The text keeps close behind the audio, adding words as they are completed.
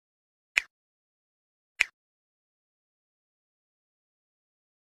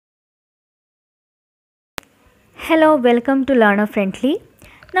Hello welcome to learner friendly.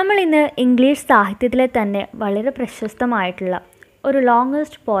 നമ്മളിന്ന് English സാഹിത്യത്തിലെ തന്നെ വളരെ പ്രശസ്തമായിട്ടുള്ള ഒരു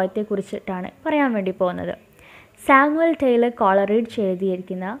ലോങ്ങസ്റ്റ് പോയത്തെ കുറിച്ചിട്ടാണ് പറയാൻ വേണ്ടി പോകുന്നത്. സാമുവൽ ടൈലർ കോളറിഡ്ജ്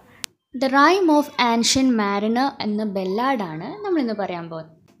എഴുതിയിരിക്കുന്ന the rhyme of ancient Mariner എന്ന ബെല്ലാഡാണ് നമ്മളിന്ന് പറയാൻ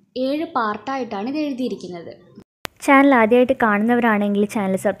പോകുന്നത്. 7 പാർട്ടായിട്ടാണ് ഇത് എഴുതിയിരിക്കുന്നത്. ചാനൽ ആദ്യമായിട്ട് കാണുന്നവരാണെങ്കിൽ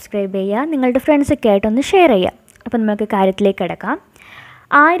ചാനൽ സബ്സ്ക്രൈബ് ചെയ്യുക, നിങ്ങളുടെ ഫ്രണ്ട്സൊക്കെ ആയിട്ടൊന്ന് ഷെയർ ചെയ്യുക. അപ്പോൾ നമുക്ക് കാര്യത്തിലേക്ക് കിടക്കാം.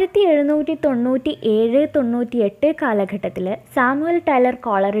 1797-98 കാലഘട്ടത്തിൽ സാമുവൽ ടൈലർ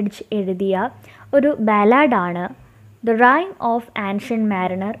കോളറിഡ്ജ് എഴുതിയ ഒരു ബാലാഡാണ് the rhyme of ancient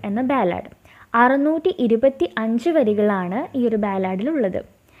Mariner എന്ന ബാലാഡ്. 625 വരികളാണ് ഈ ഒരു ബാലാഡിലുള്ളത്.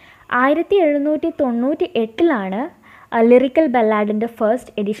 1798 ലിറിക്കൽ ബല്ലാഡിൻ്റെ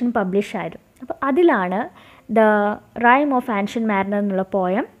ഫസ്റ്റ് എഡിഷൻ പബ്ലിഷ് ആയത്. അപ്പോൾ അതിലാണ് the rhyme of ancient Mariner എന്നുള്ള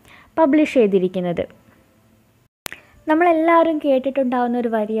പോയം പബ്ലിഷ് ചെയ്തിരിക്കുന്നത്. നമ്മളെല്ലാവരും കേട്ടിട്ടുണ്ടാകുന്ന ഒരു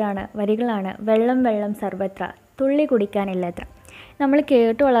വരികളാണ് വെള്ളം വെള്ളം സർവത്ര തുള്ളി കുടിക്കാനില്ലത്ര. നമ്മൾ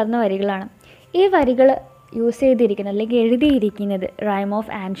കേട്ടു വളർന്ന വരികളാണ്. ഈ വരികൾ യൂസ് ചെയ്തിരിക്കുന്നത് അല്ലെങ്കിൽ എഴുതിയിരിക്കുന്നത് റൈം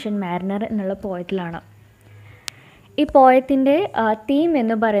ഓഫ് ആൻഷ്യന്റ് മാരിനർ എന്നുള്ള പോയത്തിലാണ്. ഈ പോയത്തിൻ്റെ തീം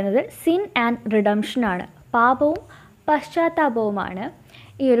എന്ന് പറയുന്നത് സിൻ ആൻഡ് റിഡംഷനാണ്. പാപവും പശ്ചാത്താപവുമാണ്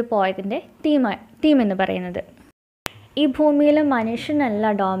ഈ ഒരു പോയത്തിൻ്റെ തീം എന്ന് പറയുന്നത്. ഈ ഭൂമിയിൽ മനുഷ്യനല്ല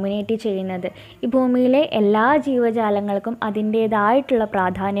ഡോമിനേറ്റ് ചെയ്യുന്നത്. ഈ ഭൂമിയിലെ എല്ലാ ജീവജാലങ്ങൾക്കും അതിൻ്റേതായിട്ടുള്ള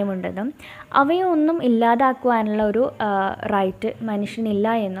പ്രാധാന്യമുണ്ടെന്നും അവയൊന്നും ഇല്ലാതാക്കുവാനുള്ള ഒരു റൈറ്റ് മനുഷ്യനില്ല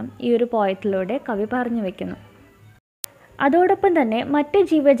എന്നും ഈ ഒരു പോയത്തിലൂടെ കവി പറഞ്ഞു വയ്ക്കുന്നു. അതോടൊപ്പം തന്നെ മറ്റ്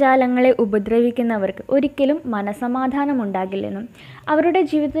ജീവജാലങ്ങളെ ഉപദ്രവിക്കുന്നവർക്ക് ഒരിക്കലും മനസമാധാനം ഉണ്ടാകില്ലെന്നും അവരുടെ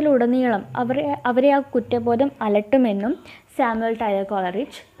ജീവിതത്തിലുടനീളം അവരെ ആ കുറ്റബോധം അലട്ടുമെന്നും സാമുവൽ ടൈലർ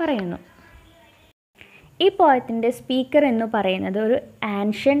കോളറിഡ്ജ് പറയുന്നു. ഈ പോയത്തിൻ്റെ സ്പീക്കർ എന്ന് പറയുന്നത് ഒരു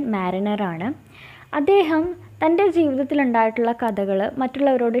ആൻഷ്യന്റ് മാരിനറാണ്. അദ്ദേഹം തൻ്റെ ജീവിതത്തിലുണ്ടായിട്ടുള്ള കഥകൾ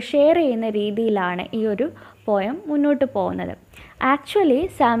മറ്റുള്ളവരോട് ഷെയർ ചെയ്യുന്ന രീതിയിലാണ് ഈ ഒരു പോയം മുന്നോട്ട് പോകുന്നത്. ആക്ച്വലി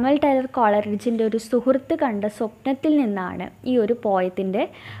സാമുവൽ ടൈലർ കോളറിഡ്ജിൻ്റെ ഒരു സുഹൃത്ത് കണ്ട സ്വപ്നത്തിൽ നിന്നാണ് ഈ ഒരു പോയത്തിൻ്റെ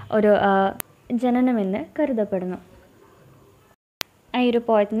ഒരു ജനനമെന്ന് കരുതപ്പെടുന്നു. ഈ ഒരു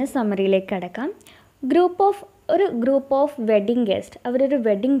പോയത്തിൻ്റെ സമ്മറിയിലേക്ക് കടക്കാം. ഒരു ഗ്രൂപ്പ് ഓഫ് വെഡ്ഡിങ് ഗസ്റ്റ് അവരൊരു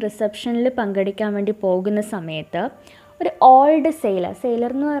വെഡ്ഡിങ് റിസപ്ഷനിൽ പങ്കെടുക്കാൻ വേണ്ടി പോകുന്ന സമയത്ത് ഒരു ഓൾഡ്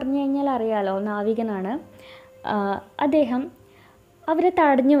സെയിലർ എന്ന് പറഞ്ഞു കഴിഞ്ഞാൽ അറിയാലോ, നാവികനാണ്. അദ്ദേഹം അവരെ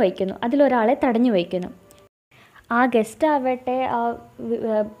തടഞ്ഞു വയ്ക്കുന്നു, അതിലൊരാളെ തടഞ്ഞു വയ്ക്കുന്നു. ആ ഗസ്റ്റ് ആവട്ടെ ആ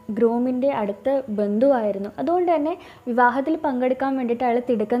ഗ്രൂമിൻ്റെ അടുത്ത ബന്ധുവായിരുന്നു. അതുകൊണ്ട് തന്നെ വിവാഹത്തിൽ പങ്കെടുക്കാൻ വേണ്ടിയിട്ട് അയാൾ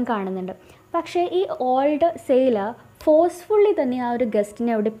തിടുക്കം കാണുന്നുണ്ട്. പക്ഷേ ഈ ഓൾഡ് സെയിലർ ഫോഴ്സ്ഫുള്ളി തന്നെ ആ ഒരു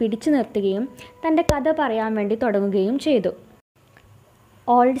ഗസ്റ്റിനെ അവിടെ പിടിച്ചു നിർത്തുകയും തൻ്റെ കഥ പറയാൻ വേണ്ടി തുടങ്ങുകയും ചെയ്തു.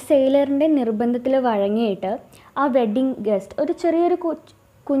 ഓൾഡ് സെയിലറിൻ്റെ നിർബന്ധത്തിൽ വഴങ്ങിയിട്ട് ആ വെഡ്ഡിങ് ഗസ്റ്റ് ഒരു ചെറിയൊരു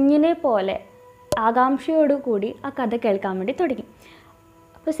കുഞ്ഞിനെ പോലെ ആകാംക്ഷയോടുകൂടി ആ കഥ കേൾക്കാൻ വേണ്ടി തുടങ്ങി.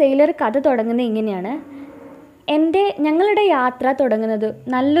 അപ്പോൾ സെയിലർ കഥ തുടങ്ങുന്നത് ഇങ്ങനെയാണ്: ഞങ്ങളുടെ യാത്ര തുടങ്ങുന്നത്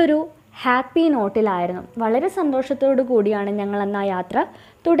നല്ലൊരു ഹാപ്പി നോട്ടിലായിരുന്നു. വളരെ സന്തോഷത്തോടു കൂടിയാണ് ഞങ്ങൾ അന്ന് ആ യാത്ര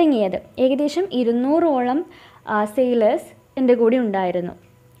തുടങ്ങിയത്. ഏകദേശം 200ഓളം സെയിലേഴ്സ് എൻ്റെ കൂടെ ഉണ്ടായിരുന്നു.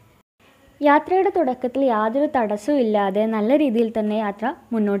 യാത്രയുടെ തുടക്കത്തിൽ യാതൊരു തടസ്സവും ഇല്ലാതെ നല്ല രീതിയിൽ തന്നെ യാത്ര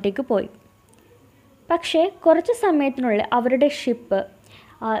മുന്നോട്ടേക്ക് പോയി. പക്ഷേ കുറച്ച് സമയത്തിനുള്ളിൽ അവരുടെ ഷിപ്പ്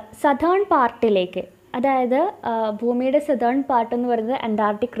സദേൺ പാർട്ടിലേക്ക്, അതായത് ഭൂമിയുടെ സദേൺ പാർട്ട് എന്ന് പറയുന്നത്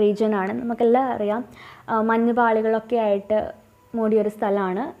അന്റാർട്ടിക് റീജിയനാണ്. നമുക്കെല്ലാം അറിയാം, മഞ്ഞുപാളികളൊക്കെ ആയിട്ട് മൂടിയൊരു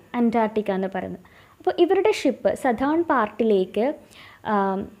സ്ഥലമാണ് അന്റാർട്ടിക്ക എന്ന് പറയുന്നത്. അപ്പോൾ ഇവരുടെ ഷിപ്പ് സദേൺ പാർട്ടിലേക്ക്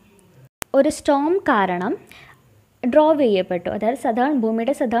ഒരു സ്റ്റോം കാരണം ഡ്രോവ് ചെയ്യപ്പെട്ടു. അതായത്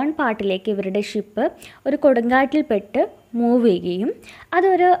ഭൂമിയുടെ സദേൺ പാർട്ടിലേക്ക് ഇവരുടെ ഷിപ്പ് ഒരു കൊടുങ്കാറ്റിൽപ്പെട്ട് മൂവ് ചെയ്യുകയും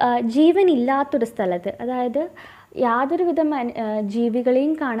അതൊരു ജീവനില്ലാത്തൊരു സ്ഥലത്ത്, അതായത് യാതൊരുവിധ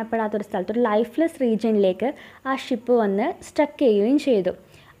ജീവികളെയും കാണപ്പെടാത്തൊരു സ്ഥലത്ത്, ഒരു ലൈഫ്ലെസ് റീജിയനിലേക്ക് ആ ഷിപ്പ് വന്ന് സ്റ്റക്ക് ചെയ്യുകയും ചെയ്തു.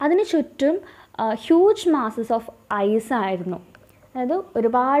 അതിന് ചുറ്റും ഹ്യൂജ് മാസസ് ഓഫ് ഐസ് ആയിരുന്നു. അതായത്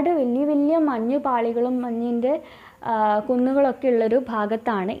ഒരുപാട് വലിയ വലിയ മഞ്ഞുപാളികളും മഞ്ഞിൻ്റെ കുന്നുകളൊക്കെ ഉള്ളൊരു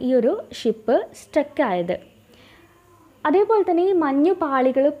ഭാഗത്താണ് ഈ ഒരു ഷിപ്പ് സ്റ്റക്കായത്. അതേപോലെ തന്നെ ഈ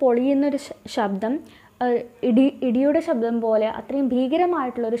മഞ്ഞുപാളികൾ പൊളിയുന്നൊരു ശബ്ദം ഇടിയുടെ ശബ്ദം പോലെ, അത്രയും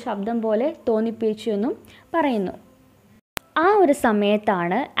ഭീകരമായിട്ടുള്ളൊരു ശബ്ദം പോലെ തോന്നിപ്പിച്ചു എന്നും പറയുന്നു. ആ ഒരു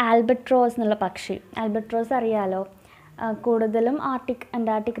സമയത്താണ് ആൽബട്രോസ് എന്നുള്ള പക്ഷി, ആൽബട്രോസ് അറിയാലോ, കൂടുതലും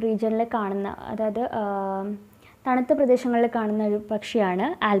അന്റാർട്ടിക് റീജിയനിൽ കാണുന്ന, അതായത് തണുത്ത പ്രദേശങ്ങളിൽ കാണുന്ന ഒരു പക്ഷിയാണ്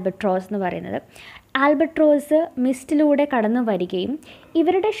ആൽബട്രോസ് എന്ന് പറയുന്നത്. ആൽബട്രോസ് മിസ്റ്റിലൂടെ കടന്നു വരികയും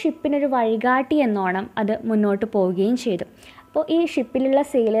ഇവരുടെ ഷിപ്പിനൊരു വഴികാട്ടി എന്നോണം അത് മുന്നോട്ട് പോവുകയും ചെയ്തു. അപ്പോൾ ഈ ഷിപ്പിലുള്ള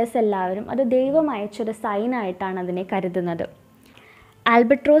സെയിലേഴ്സ് എല്ലാവരും അത് ദൈവം അയച്ചൊരു സൈനായിട്ടാണ് അതിനെ കരുതുന്നത്.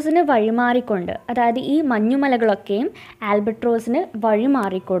 ആൽബട്രോസിന് വഴിമാറിക്കൊണ്ട്, അതായത് ഈ മഞ്ഞുമലകളൊക്കെയും ആൽബട്രോസിന്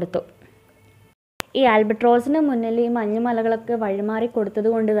വഴിമാറിക്കൊടുത്തു. ഈ ആൽബട്രോസിന് മുന്നിൽ ഈ മഞ്ഞുമലകളൊക്കെ വഴിമാറി കൊടുത്തത്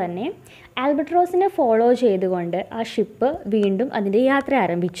കൊണ്ട് തന്നെ ആൽബട്രോസിനെ ഫോളോ ചെയ്തുകൊണ്ട് ആ ഷിപ്പ് വീണ്ടും അതിൻ്റെ യാത്ര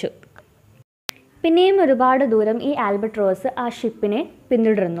ആരംഭിച്ചു. പിന്നെയും ഒരുപാട് ദൂരം ഈ ആൽബട്രോസ് ആ ഷിപ്പിനെ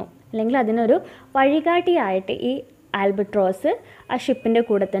പിന്തുടർന്നു, അല്ലെങ്കിൽ അതിനൊരു വഴികാട്ടിയായിട്ട് ഈ ആൽബട്രോസ് ആ ഷിപ്പിൻ്റെ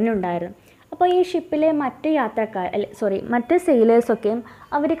കൂടെ തന്നെ ഉണ്ടായിരുന്നു. അപ്പോൾ ഈ ഷിപ്പിലെ മറ്റ് സെയിലേഴ്സൊക്കെയും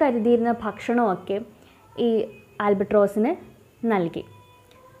അവർ കരുതിയിരുന്ന ഭക്ഷണമൊക്കെ ഈ ആൽബട്രോസിന് നൽകി.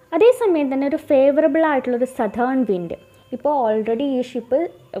 അതേസമയം തന്നെ ഒരു ഫേവറബിൾ ആയിട്ടുള്ളൊരു സദേൺ വിൻഡ്, ഇപ്പോൾ ഓൾറെഡി ഈ ഷിപ്പ്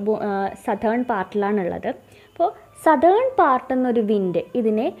സദേൺ പാർട്ടിലാണുള്ളത്. അപ്പോൾ സദേൺ പാർട്ട് എന്നൊരു വിൻഡ്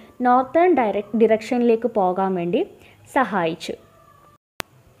ഇതിനെ നോർത്തേൺ ഡിറക്ഷനിലേക്ക് പോകാൻ വേണ്ടി സഹായിച്ചു.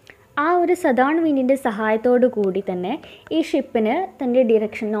 ആ ഒരു സദേൺ വിൻഡിൻ്റെ സഹായത്തോടു കൂടി തന്നെ ഈ ഷിപ്പിന് തൻ്റെ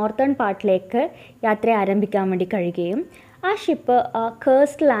നോർത്തേൺ പാർട്ടിലേക്ക് യാത്ര ആരംഭിക്കാൻ വേണ്ടി കഴിയുകയും ആ ship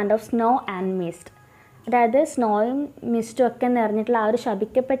cursed land of snow and mist, അതായത് സ്നോയും മിസ്റ്റും ഒക്കെ നിറഞ്ഞിട്ടുള്ള ആ ഒരു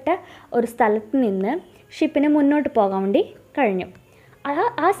ശപിക്കപ്പെട്ട ഒരു സ്ഥലത്ത് നിന്ന് ഷിപ്പിന് മുന്നോട്ട് പോകാൻ വേണ്ടി കഴിഞ്ഞു.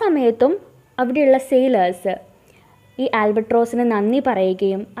 ആ സമയത്തും അവിടെയുള്ള സെയിലേഴ്സ് ഈ ആൽബട്രോസിന് നന്ദി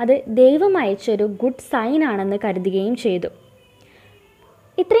പറയുകയും അത് ദൈവം അയച്ചൊരു ഗുഡ് സൈൻ ആണെന്ന് കരുതുകയും ചെയ്തു.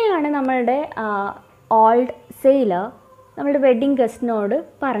 ഇത്രയാണ് നമ്മളുടെ ഓൾഡ് സെയിലർ നമ്മളുടെ വെഡ്ഡിങ് ഗസ്റ്റിനോട്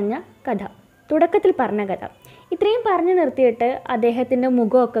പറഞ്ഞ കഥ, തുടക്കത്തിൽ പറഞ്ഞ കഥ. ഇത്രയും പറഞ്ഞു നിർത്തിയിട്ട് അദ്ദേഹത്തിൻ്റെ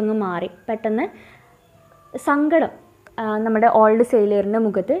മുഖമൊക്കെ അങ്ങ് മാറി. പെട്ടെന്ന് സങ്കടം നമ്മുടെ ഓൾഡ് സെയിലറിൻ്റെ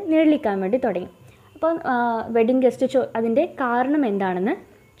മുഖത്ത് നിഴലിക്കാൻ വേണ്ടി തുടങ്ങി. അപ്പോൾ വെഡ്ഡിങ് ഗസ്റ്റ് അതിൻ്റെ കാരണം എന്താണെന്ന്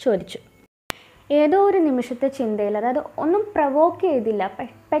ചോദിച്ചു. ഏതോ ഒരു നിമിഷത്തെ ചിന്തയിൽ, അതായത് ഒന്നും പ്രവോക്ക് ചെയ്തില്ല,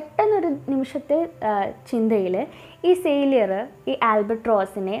 പെട്ടെന്നൊരു നിമിഷത്തെ ചിന്തയിൽ ഈ സെയിലിയർ ഈ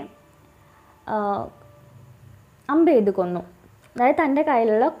ആൽബട്രോസിനെ അമ്പ് ചെയ്ത് കൊന്നു. അതായത് തൻ്റെ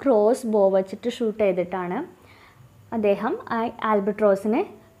കയ്യിലുള്ള ക്രോസ് ബോ വച്ചിട്ട് ഷൂട്ട് ചെയ്തിട്ടാണ് അദ്ദേഹം ആ ആൽബട്രോസിനെ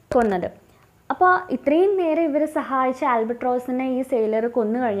കൊന്നത്. അപ്പോൾ ഇത്രയും നേരം ഇവർ സഹായിച്ച ആൽബട്രോസിനെ ഈ സെയിലർ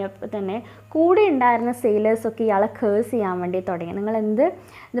കൊന്നു കഴിഞ്ഞപ്പോൾ തന്നെ കൂടെ ഉണ്ടായിരുന്ന സെയിലേഴ്സൊക്കെ ഇയാളെ കേഴ്സ് ചെയ്യാൻ വേണ്ടി തുടങ്ങി. നിങ്ങൾ എന്ത്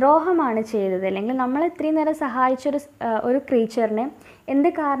ദ്രോഹമാണ് ചെയ്തത്, അല്ലെങ്കിൽ നമ്മൾ ഇത്രയും നേരം സഹായിച്ചൊരു ക്രീച്ചറിനെ എന്ത്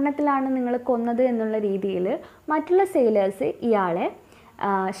കാരണത്തിലാണ് നിങ്ങൾ കൊന്നത് എന്നുള്ള രീതിയിൽ മറ്റുള്ള സെയിലേഴ്സ് ഇയാളെ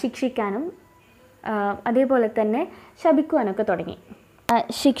ശിക്ഷിക്കാനും അതേപോലെ തന്നെ ശപിക്കുവാനൊക്കെ തുടങ്ങി.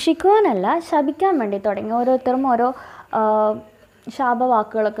 ശിക്ഷിക്കുവാനല്ല, ശപിക്കാൻ വേണ്ടി തുടങ്ങി. ഓരോരുത്തരും ഓരോ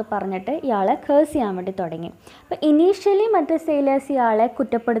ശാപവാക്കുകളൊക്കെ പറഞ്ഞിട്ട് ഇയാളെ കേഴ്സ് ചെയ്യാൻ വേണ്ടി തുടങ്ങി. അപ്പോൾ ഇനീഷ്യലി മറ്റ് സെയിലേഴ്സ് ഇയാളെ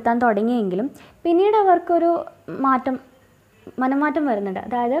കുറ്റപ്പെടുത്താൻ തുടങ്ങിയെങ്കിലും പിന്നീട് അവർക്കൊരു മനമാറ്റം വരുന്നുണ്ട്.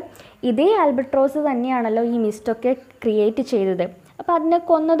 അതായത് ഇതേ ആൽബട്രോസ് തന്നെയാണല്ലോ ഈ മിസ്റ്റൊക്കെ ക്രിയേറ്റ് ചെയ്തത്, അപ്പോൾ അതിനെ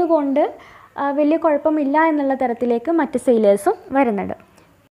കൊന്നതുകൊണ്ട് വലിയ കുഴപ്പമില്ല എന്നുള്ള തരത്തിലേക്ക് മറ്റ് സെയിലേഴ്സും വരുന്നുണ്ട്.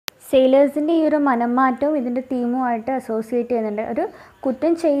 സെയിലേഴ്സിൻ്റെ ഈ ഒരു മനംമാറ്റവും ഇതിൻ്റെ തീമുമായിട്ട് അസോസിയേറ്റ് ചെയ്യുന്നുണ്ട്. ഒരു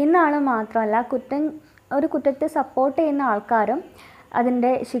കുറ്റം ചെയ്യുന്ന ആൾ മാത്രമല്ല, ഒരു കുറ്റത്തെ സപ്പോർട്ട് ചെയ്യുന്ന ആൾക്കാരും അതിൻ്റെ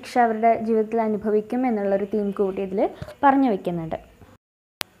ശിക്ഷ അവരുടെ ജീവിതത്തിൽ അനുഭവിക്കും എന്നുള്ളൊരു തീം കൂടി ഇതിൽ പറഞ്ഞു വയ്ക്കുന്നുണ്ട്.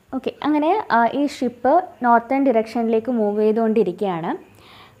 ഓക്കെ, അങ്ങനെ ഈ ഷിപ്പ് നോർത്തേൺ ഡിറക്ഷനിലേക്ക് മൂവ് ചെയ്തുകൊണ്ടിരിക്കുകയാണ്.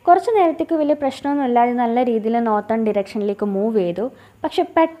 കുറച്ച് നേരത്തേക്ക് വലിയ പ്രശ്നമൊന്നുമില്ലാതെ നല്ല രീതിയിൽ നോർത്തേൺ ഡിറക്ഷനിലേക്ക് മൂവ് ചെയ്തു. പക്ഷെ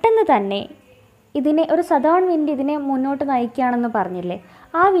പെട്ടെന്ന് തന്നെ ഒരു സദേൺ വിൻഡ് ഇതിനെ മുന്നോട്ട് നയിക്കുകയാണെന്ന് പറഞ്ഞില്ലേ,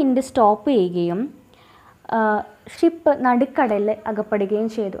 ആ വിൻഡ് സ്റ്റോപ്പ് ചെയ്യുകയും ഷിപ്പ് നടുക്കടലിൽ അകപ്പെടുകയും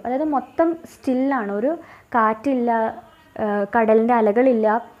ചെയ്തു. അതായത് മൊത്തം സ്റ്റില്ലാണ്, ഒരു കാറ്റില്ല, കടലിൻ്റെ അലകളില്ല,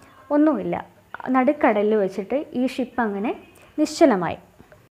 ഒന്നുമില്ല. നടുക്കടലിൽ വെച്ചിട്ട് ഈ ഷിപ്പ് അങ്ങനെ നിശ്ചലമായി.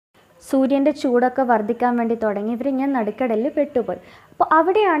 സൂര്യൻ്റെ ചൂടൊക്കെ വർദ്ധിക്കാൻ വേണ്ടി തുടങ്ങി. ഇവരിങ്ങനെ നടുക്കടലിൽ പെട്ടുപോയി. അപ്പോൾ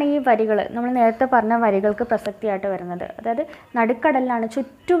അവിടെയാണ് ഈ വരികൾ, നമ്മൾ നേരത്തെ പറഞ്ഞ വരികൾക്ക് പ്രസക്തിയായിട്ട് വരുന്നത്. അതായത് നടുക്കടലിലാണ്,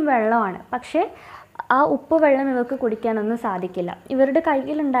 ചുറ്റും വെള്ളമാണ്, പക്ഷേ ആ ഉപ്പ് വെള്ളം ഇവർക്ക് കുടിക്കാനൊന്നും സാധിക്കില്ല. ഇവരുടെ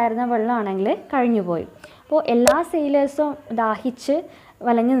കയ്യിലുണ്ടായിരുന്ന വെള്ളമാണെങ്കിൽ കഴിഞ്ഞുപോയി. അപ്പോൾ എല്ലാ സെയിലേഴ്സും ദാഹിച്ച്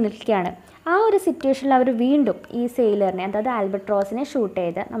വലഞ്ഞു നിൽക്കുകയാണ്. ആ ഒരു സിറ്റുവേഷനിൽ അവർ വീണ്ടും ഈ സെയിലറിനെ, അതായത് ആൽബട്രോസിനെ ഷൂട്ട്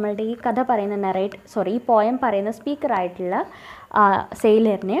ചെയ്ത് നമ്മളുടെ ഈ കഥ പറയുന്ന ഈ പോയം പറയുന്ന സ്പീക്കറായിട്ടുള്ള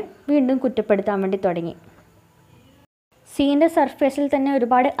സെയിലറിനെ വീണ്ടും കുറ്റപ്പെടുത്താൻ വേണ്ടി തുടങ്ങി. സീൻ്റെ സർഫേസിൽ തന്നെ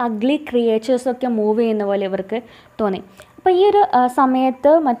ഒരുപാട് അഗ്ലി ക്രിയേച്ചേഴ്സൊക്കെ മൂവ് ചെയ്യുന്ന പോലെ ഇവർക്ക് തോന്നി. അപ്പോൾ ഈ ഒരു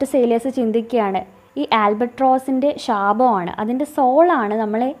സമയത്ത് മറ്റ് സെയിലേഴ്സ് ചിന്തിക്കുകയാണ്, ഈ ആൽബട്രോസിൻ്റെ ശാപമാണ്, അതിൻ്റെ സോളാണ്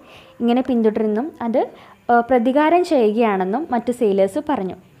നമ്മളെ ഇങ്ങനെ പിന്തുടരുന്നും അത് പ്രതികാരം ചെയ്യുകയാണെന്നും മറ്റ് സെയിലേഴ്സ്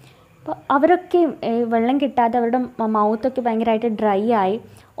പറഞ്ഞു. അപ്പോൾ അവരൊക്കെ വെള്ളം കിട്ടാതെ അവരുടെ മൗത്തൊക്കെ ഭയങ്കരമായിട്ട് ഡ്രൈ ആയി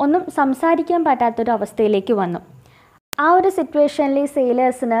ഒന്നും സംസാരിക്കാൻ പറ്റാത്തൊരു അവസ്ഥയിലേക്ക് വന്നു. ആ ഒരു സിറ്റുവേഷനിൽ ഈ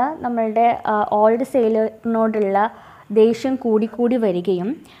സെയിലേഴ്സിന് നമ്മളുടെ ഓൾഡ് സെയിലറിനോടുള്ള ദേഷ്യം കൂടിക്കൂടി വരികയും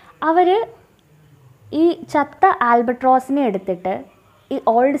അവർ ഈ ചത്ത ആൽബട്രോസിനെ എടുത്തിട്ട് ഈ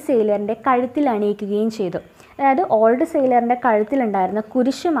ഓൾഡ് സെയിലറിൻ്റെ കഴുത്തിൽ അണിയിക്കുകയും ചെയ്തു. അതായത് ഓൾഡ് സെയിലറിൻ്റെ കഴുത്തിലുണ്ടായിരുന്ന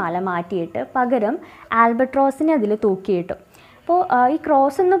കുരിശുമാല മാറ്റിയിട്ട് പകരം ആൽബട്രോസിനെ അതിൽ തൂക്കിയിട്ടു. അപ്പോൾ ഈ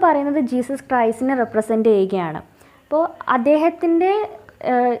ക്രോസ് എന്ന് പറയുന്നത് ജീസസ് ക്രൈസ്റ്റിനെ റെപ്രസെൻ്റ് ചെയ്യുകയാണ്. അപ്പോൾ അദ്ദേഹത്തിൻ്റെ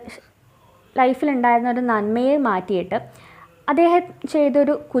ലൈഫിലുണ്ടായിരുന്ന ഒരു നന്മയെ മാറ്റിയിട്ട് അദ്ദേഹം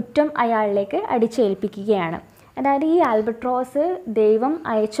ചെയ്തൊരു കുറ്റം അയാളിലേക്ക് അടിച്ചേൽപ്പിക്കുകയാണ്. അതായത് ഈ ആൽബട്രോസ് ദൈവം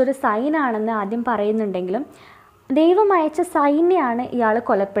അയച്ചൊരു സൈനാണെന്ന് ആദ്യം പറയുന്നുണ്ടെങ്കിലും ദൈവം അയച്ച സൈന്യമാണ് ഇയാൾ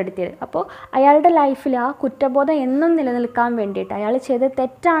കൊലപ്പെടുത്തിയത്. അപ്പോൾ അയാളുടെ ലൈഫിൽ ആ കുറ്റബോധം എന്നും നിലനിൽക്കാൻ വേണ്ടിയിട്ട്, അയാൾ ചെയ്തത്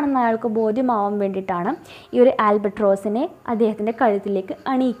തെറ്റാണെന്ന് അയാൾക്ക് ബോധ്യമാവാൻ വേണ്ടിയിട്ടാണ് ഈ ഒരു ആൽബട്രോസിനെ അദ്ദേഹത്തിൻ്റെ കഴുത്തിലേക്ക്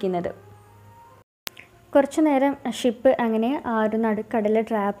അണിയിക്കുന്നത്. കുറച്ചു നേരം ഷിപ്പ് അങ്ങനെ ആ ഒരു നടുക്കടലിൽ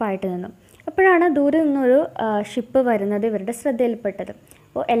ട്രാപ്പായിട്ട് നിന്നു. അപ്പോഴാണ് ദൂരെ നിന്നൊരു ഷിപ്പ് വരുന്നത് ഇവരുടെ ശ്രദ്ധയിൽപ്പെട്ടത്.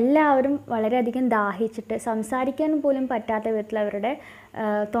 അപ്പോൾ എല്ലാവരും വളരെയധികം ദാഹിച്ചിട്ട് സംസാരിക്കാൻ പോലും പറ്റാത്ത വിധത്തിൽ അവരുടെ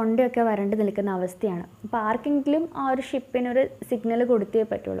തൊണ്ടയൊക്കെ വരണ്ട് നിൽക്കുന്ന അവസ്ഥയാണ്. അപ്പോൾ ആർക്കെങ്കിലും ആ ഒരു ഷിപ്പിനൊരു സിഗ്നൽ കൊടുത്തേ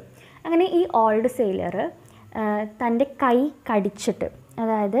പറ്റുള്ളൂ. അങ്ങനെ ഈ ഓൾഡ് സെയിലർ തൻ്റെ കൈ കടിച്ചിട്ട്,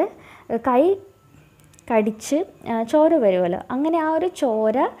 അതായത് കൈ കടിച്ച് ചോര വരുമല്ലോ, അങ്ങനെ ആ ഒരു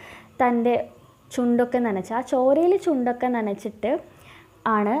ചോര തൻ്റെ ചുണ്ടൊക്കെ നനച്ച്, ആ ചോരയിൽ ചുണ്ടൊക്കെ നനച്ചിട്ട്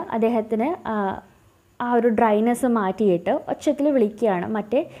ആണ് അദ്ദേഹത്തിന് ആ ഒരു ഡ്രൈനെസ് മാറ്റിയിട്ട് ഒച്ചത്തിൽ വിളിക്കുകയാണ്,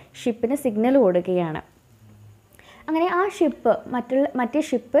 മറ്റേ ഷിപ്പിന് സിഗ്നൽ കൊടുക്കുകയാണ്. അങ്ങനെ ആ ഷിപ്പ് മറ്റേ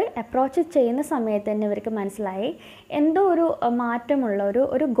ഷിപ്പ് അപ്രോച്ച് ചെയ്യുന്ന സമയത്ത് തന്നെ ഇവർക്ക് മനസ്സിലായി എന്തോ ഒരു മാറ്റമുള്ള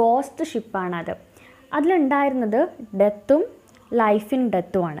ഒരു ഗോസ്റ്റ് ഷിപ്പാണത്. അതിലുണ്ടായിരുന്നത് ഡെത്തും life in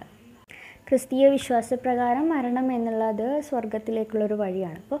ഡെത്തുമാണ്. ക്രിസ്തീയ വിശ്വാസപ്രകാരം മരണം എന്നുള്ളത് സ്വർഗത്തിലേക്കുള്ളൊരു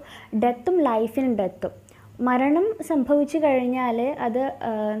വഴിയാണ്. അപ്പോൾ ഡെത്തും ലൈഫ് ഇൻ ഡെത്തും, മരണം സംഭവിച്ചു കഴിഞ്ഞാൽ അത്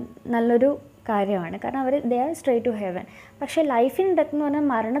നല്ലൊരു കാര്യമാണ്, കാരണം അവർ they are straight to heaven. പക്ഷേ ലൈഫ് ഇൻ ഡെത്ത് എന്ന് പറഞ്ഞാൽ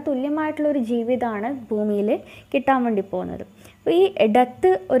മരണതുല്യമായിട്ടുള്ളൊരു ജീവിതമാണ് ഭൂമിയിൽ കിട്ടാൻ വേണ്ടി പോകുന്നത്. അപ്പോൾ ഈ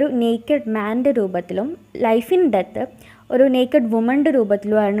ഡെത്ത് ഒരു നേക്കഡ് മാൻ്റെ രൂപത്തിലും ലൈഫ് ഇൻ ഡെത്ത് ഒരു നേക്കഡ് വുമൻ്റെ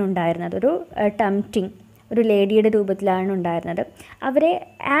രൂപത്തിലുമാണ് ഉണ്ടായിരുന്നത്. ഒരു ടെംപ്റ്റിങ് ഒരു ലേഡിയുടെ രൂപത്തിലാണ് ഉണ്ടായിരുന്നത്. അവരെ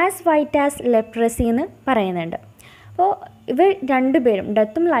ആസ് വൈറ്റ് ആസ് ലെപ്രസി എന്ന് പറയുന്നുണ്ട്. അപ്പോൾ ഇവർ രണ്ടുപേരും,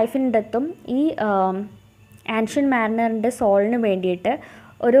 ഡെത്തും ലൈഫ് ഇൻ ഡെത്തും, ഈ ആൻഷ്യൻ്റ് മാരിനറിൻ്റെ സോളിന് വേണ്ടിയിട്ട്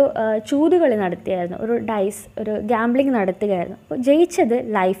ഒരു ചൂതുകളി നടത്തിയായിരുന്നു, ഒരു ഗാംബ്ലിംഗ് നടത്തുകയായിരുന്നു. അപ്പോൾ ജയിച്ചത്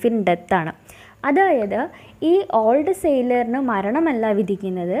ലൈഫ് ഇൻ ഡെത്താണ്. അതായത് ഈ ഓൾഡ് സെയിലറിന് മരണമല്ല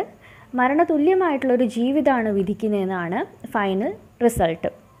വിധിക്കുന്നത്, മരണതുല്യമായിട്ടുള്ളൊരു ജീവിതമാണ് വിധിക്കുന്നതെന്നാണ് ഫൈനൽ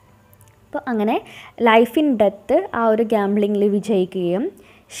റിസൾട്ട്. അപ്പോൾ അങ്ങനെ ലൈഫ് ഇൻ ഡെത്ത് ആ ഒരു ഗാംബ്ലിങ്ങിൽ വിജയിക്കുകയും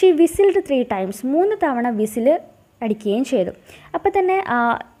ഷീ വിസിൽഡ് 3 times, 3 തവണ വിസിൽ അടിക്കുകയും ചെയ്തു. അപ്പോൾ തന്നെ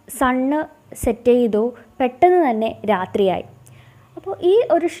സണ്ണ് സെറ്റ് ചെയ്തു, പെട്ടെന്ന് തന്നെ രാത്രിയായി. അപ്പോൾ ഈ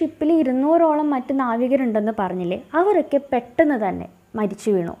ഒരു ഷിപ്പിൽ 200ഓളം മറ്റ് നാവികരുണ്ടെന്ന് പറഞ്ഞില്ലേ, അവരൊക്കെ പെട്ടെന്ന് തന്നെ മരിച്ചു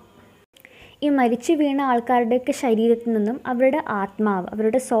വീണു. ഈ മരിച്ചു വീണ ആൾക്കാരുടെയൊക്കെ ശരീരത്തിൽ നിന്നും അവരുടെ ആത്മാവ്,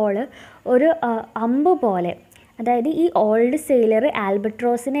 അവരുടെ സോള് ഒരു അമ്പ് പോലെ, അതായത് ഈ ഓൾഡ് സെയിലർ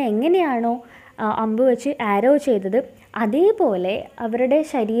ആൽബട്രോസിനെ എങ്ങനെയാണോ അമ്പ് വെച്ച് ആരോ ചെയ്തത്, അതേപോലെ അവരുടെ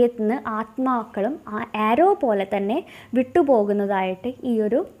ശരീരത്തിൽ നിന്ന് ആത്മാക്കളും ആ ആരോ പോലെ തന്നെ വിട്ടുപോകുന്നതായിട്ട് ഈ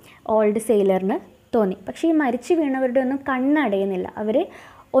ഒരു ഓൾഡ് സെയിലറിന് തോന്നി. പക്ഷേ ഈ മരിച്ചു വീണവരുടെ ഒന്നും കണ്ണടയുന്നില്ല, അവർ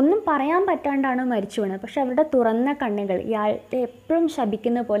ഒന്നും പറയാൻ പറ്റാണ്ടാണ് മരിച്ചു വീണത്. പക്ഷെ അവരുടെ തുറന്ന കണ്ണുകൾ ഇയാളെ എപ്പോഴും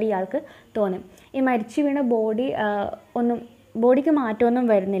ശപിക്കുന്ന പോലെ ഇയാൾക്ക് തോന്നും. ഈ മരിച്ചു വീണ ബോഡിക്ക് മാറ്റമൊന്നും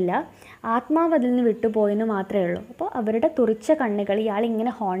വരുന്നില്ല, ആത്മാവ് അതിൽ നിന്ന് വിട്ടുപോയെന്ന് മാത്രമേ ഉള്ളൂ. അപ്പോൾ അവരുടെ തുറിച്ച കണ്ണുകൾ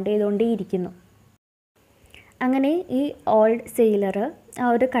ഇയാളിങ്ങനെ ഹോണ്ട് ചെയ്തുകൊണ്ടേയിരിക്കുന്നു. അങ്ങനെ ഈ ഓൾഡ് സെയിലർ ആ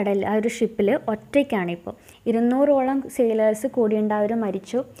ഒരു ഷിപ്പിൽ ഒറ്റയ്ക്കാണിപ്പോൾ. 200ഓളം സെയിലേഴ്സ് കൂടിയുണ്ടായവർ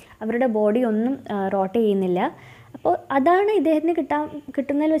മരിച്ചു, അവരുടെ ബോഡി ഒന്നും റോട്ട് ചെയ്യുന്നില്ല. അപ്പോൾ അതാണ് ഇദ്ദേഹത്തിന്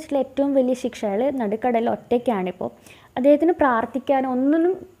കിട്ടുന്നതിൽ വെച്ചിട്ടുള്ള ഏറ്റവും വലിയ ശിക്ഷ. അയാൾ നടുക്കടലിൽ ഒറ്റയ്ക്കാണിപ്പോൾ. അദ്ദേഹത്തിന് പ്രാർത്ഥിക്കാനോ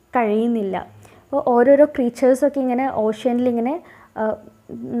ഒന്നിനും കഴിയുന്നില്ല. അപ്പോൾ ഓരോരോ ക്രീച്ചേഴ്സൊക്കെ ഇങ്ങനെ ഓഷ്യനിൽ ഇങ്ങനെ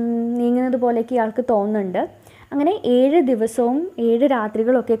നീങ്ങുന്നത് പോലെയൊക്കെ ഇയാൾക്ക് തോന്നുന്നുണ്ട്. അങ്ങനെ 7 ദിവസവും 7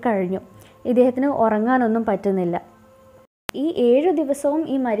 രാത്രികളൊക്കെ കഴിഞ്ഞു. ഇദ്ദേഹത്തിന് ഉറങ്ങാനൊന്നും പറ്റുന്നില്ല. ഈ 7 ദിവസവും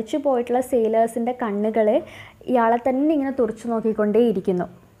ഈ മരിച്ചു പോയിട്ടുള്ള സെയിലേഴ്സിൻ്റെ കണ്ണുകൾ ഇയാളെ തന്നെ ഇങ്ങനെ തുറച്ചു നോക്കിക്കൊണ്ടേയിരിക്കുന്നു.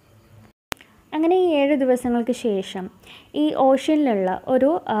 അങ്ങനെ ഈ 7 ദിവസങ്ങൾക്ക് ശേഷം ഈ ഓഷ്യനിലുള്ള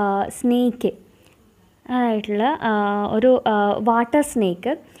ഒരു സ്നേക്ക് ആയിട്ടുള്ള ഒരു വാട്ടർ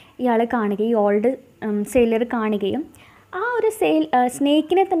സ്നേക്ക് ഇയാൾ കാണുകയും, ഈ ഓൾഡ് സെയിലർ കാണുകയും, ആ ഒരു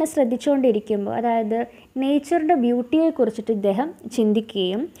സ്നേക്കിനെ തന്നെ ശ്രദ്ധിച്ചുകൊണ്ടിരിക്കുമ്പോൾ, അതായത് നേച്ചറുടെ ബ്യൂട്ടിയെക്കുറിച്ചിട്ട് ഇദ്ദേഹം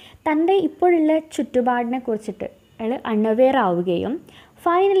ചിന്തിക്കുകയും തൻ്റെ ഇപ്പോഴുള്ള ചുറ്റുപാടിനെ കുറിച്ചിട്ട് അയാൾ അൺഅവെയർ ആവുകയും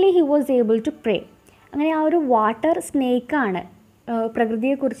finally he was able to pray. അങ്ങനെ ആ ഒരു വാട്ടർ സ്നേക്കാണ്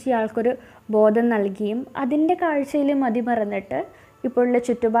പ്രകൃതിയെക്കുറിച്ച് ഇയാൾക്കൊരു ബോധം നൽകുകയും അതിൻ്റെ കാഴ്ചയിൽ മതിമറന്നിട്ട് ഇപ്പോഴുള്ള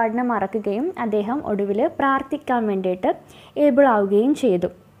ചുറ്റുപാടിനെ മറക്കുകയും അദ്ദേഹം ഒടുവിൽ പ്രാർത്ഥിക്കാൻ വേണ്ടിയിട്ട് ഏബിൾ ആവുകയും ചെയ്തു.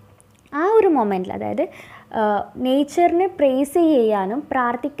 ആ ഒരു മൊമെൻറ്റിൽ, അതായത് നേച്ചറിനെ പ്രേസ് ചെയ്യാനും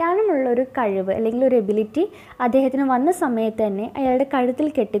പ്രാർത്ഥിക്കാനുമുള്ളൊരു കഴിവ് അല്ലെങ്കിൽ ഒരു എബിലിറ്റി അദ്ദേഹത്തിന് വന്ന സമയത്ത് തന്നെ അയാളുടെ കഴുത്തിൽ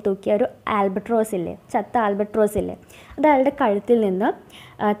കെട്ടിത്തൂക്കിയ ഒരു ചത്ത ആൽബട്രോസ് ഇല്ലേ, അത് അയാളുടെ കഴുത്തിൽ നിന്ന്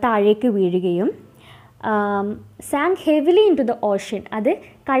താഴേക്ക് വീഴുകയും sunk heavily in to the ocean, അത്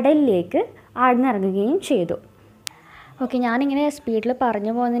കടലിലേക്ക് ആഴ്ന്നിറങ്ങുകയും ചെയ്തു. ഓക്കെ, ഞാനിങ്ങനെ സ്പീഡിൽ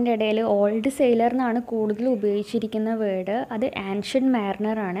പറഞ്ഞു പോകുന്നതിൻ്റെ ഇടയിൽ ഓൾഡ് സെയിലർ എന്നാണ് കൂടുതൽ ഉപയോഗിച്ചിരിക്കുന്ന വേർഡ്. അത് ആൻഷ്യൻ്റ്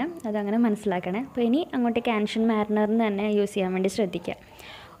മാരിനറാണ്, അതങ്ങനെ മനസ്സിലാക്കണേ. അപ്പോൾ ഇനി അങ്ങോട്ടേക്ക് ആൻഷ്യൻ്റ് മാരിനറിന് തന്നെ യൂസ് ചെയ്യാൻ വേണ്ടി ശ്രദ്ധിക്കുക.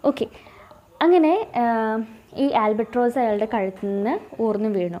 ഓക്കെ, അങ്ങനെ ഈ ആൽബട്രോസ് അയാളുടെ കഴുത്തിൽ നിന്ന്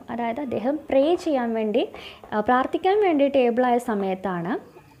ഊർന്നു വീണു. അതായത് അദ്ദേഹം പ്രേ ചെയ്യാൻ വേണ്ടി, പ്രാർത്ഥിക്കാൻ വേണ്ടി ടേബിളായ സമയത്താണ്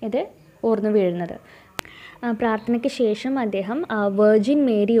ഇത് ഊർന്നു വീഴുന്നത്. പ്രാർത്ഥനയ്ക്ക് ശേഷം അദ്ദേഹം വെർജിൻ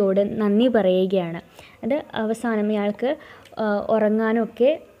മേരിയോട് നന്ദി പറയുകയാണ്. അത് അവസാനം ഇയാൾക്ക്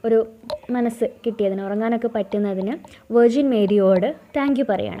ഉറങ്ങാനൊക്കെ ഒരു മനസ്സ് കിട്ടിയതിന്, ഉറങ്ങാനൊക്കെ പറ്റുന്നതിന് വെർജിൻ മേരിയോട് താങ്ക് യു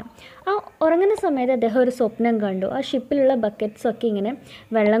പറയുകയാണ്. ആ ഉറങ്ങുന്ന സമയത്ത് അദ്ദേഹം ഒരു സ്വപ്നം കണ്ടു. ആ ഷിപ്പിലുള്ള ബക്കറ്റ്സൊക്കെ ഇങ്ങനെ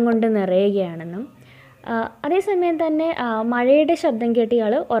വെള്ളം കൊണ്ട് നിറയുകയാണെന്നും അതേസമയം തന്നെ മഴയുടെ ശബ്ദം കേട്ട്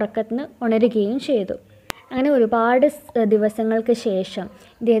ഇയാൾ ഉറക്കത്തിൽ നിന്ന് ഉണരുകയും ചെയ്തു. അങ്ങനെ ഒരുപാട് ദിവസങ്ങൾക്ക് ശേഷം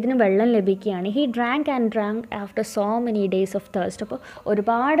ഇദ്ദേഹത്തിന് വെള്ളം ലഭിക്കുകയാണ്. He drank and drank after so many days of thirst. അപ്പോൾ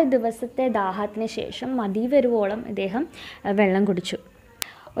ഒരുപാട് ദിവസത്തെ ദാഹത്തിന് ശേഷം മതി വരുവോളം ഇദ്ദേഹം വെള്ളം കുടിച്ചു.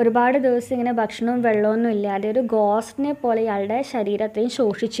 ഒരുപാട് ദിവസം ഇങ്ങനെ ഭക്ഷണവും വെള്ളമൊന്നും ഇല്ലാതെ ഒരു ഗോസ്റ്റിനെ പോലെ ഇയാളുടെ ശരീരം അത്രയും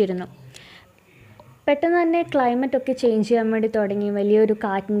ശോഷിച്ചിരുന്നു. പെട്ടെന്ന് തന്നെ ക്ലൈമറ്റൊക്കെ ചേഞ്ച് ചെയ്യാൻ വേണ്ടി തുടങ്ങി. വലിയൊരു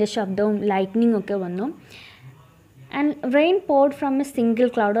കാറ്റിൻ്റെ ശബ്ദവും ലൈറ്റ്നിങ്ങും ഒക്കെ വന്നു. And rain poured from A single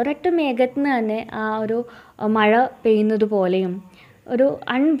cloud. ഒരൊറ്റ മേഘത്തിൽ നിന്ന് തന്നെ ആ ഒരു മഴ പെയ്യുന്നത് പോലെയും ഒരു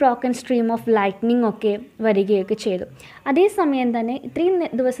അൺബ്രോക്കൺ സ്ട്രീം ഓഫ് ലൈറ്റ്നിങ് ഒക്കെ വരികയൊക്കെ ചെയ്തു. അതേസമയം തന്നെ ഇത്രയും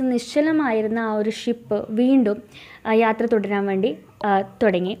ദിവസം നിശ്ചലമായിരുന്ന ആ ഒരു ഷിപ്പ് വീണ്ടും യാത്ര തുടരാൻ വേണ്ടി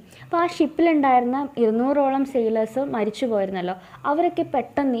തുടങ്ങി. അപ്പോൾ ആ ഷിപ്പിലുണ്ടായിരുന്ന 200ഓളം സെയിലേഴ്സ് മരിച്ചു പോയിരുന്നല്ലോ, അവരൊക്കെ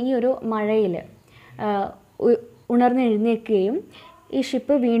പെട്ടെന്ന് ഈ ഒരു മഴയിൽ ഉണർന്നെഴുന്നേൽക്കുകയും ഈ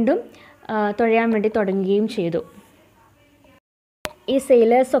ഷിപ്പ് വീണ്ടും തുഴയാൻ വേണ്ടി തുടങ്ങുകയും ചെയ്തു. ഈ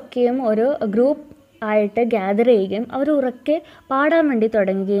സെയിലേഴ്സൊക്കെയും ഒരു ഗ്രൂപ്പ് ആയിട്ട് ഗ്യാദർ ചെയ്യുകയും അവർ ഉറക്കെ പാടാൻ വേണ്ടി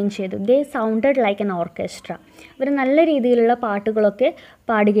തുടങ്ങുകയും ചെയ്തു. ദേ സൗണ്ടഡ് ലൈക്ക് എൻ ഓർക്കസ്ട്ര. അവർ നല്ല രീതിയിലുള്ള പാട്ടുകളൊക്കെ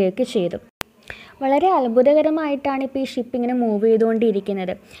പാടുകയൊക്കെ ചെയ്തു. വളരെ അത്ഭുതകരമായിട്ടാണ് ഇപ്പോൾ ഈ ഷിപ്പ് ഇങ്ങനെ മൂവ്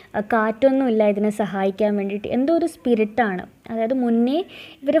ചെയ്തുകൊണ്ടിരിക്കുന്നത്. കാറ്റൊന്നുമില്ല ഇതിനെ സഹായിക്കാൻ വേണ്ടിയിട്ട്. എന്തോ ഒരു സ്പിരിറ്റാണ്, അതായത് മുന്നേ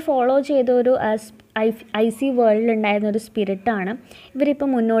ഇവർ ഫോളോ ചെയ്ത ഒരു ഐസി വേൾഡിലുണ്ടായിരുന്ന ഒരു സ്പിരിറ്റാണ് ഇവരിപ്പോൾ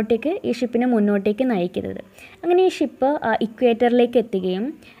മുന്നോട്ടേക്ക്, ഈ ഷിപ്പിനെ മുന്നോട്ടേക്ക് നയിക്കുന്നത്. അങ്ങനെ ഈ ഷിപ്പ് ഇക്വേറ്ററിലേക്ക് എത്തുകയും,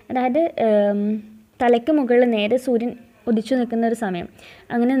 അതായത് തലയ്ക്ക് മുകളിൽ നേരെ സൂര്യൻ ഉദിച്ചു നിൽക്കുന്ന ഒരു സമയം,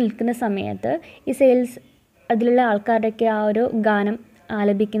 അങ്ങനെ നിൽക്കുന്ന സമയത്ത് ഈ അതിലുള്ള ആൾക്കാരുടെയൊക്കെ ആ ഒരു ഗാനം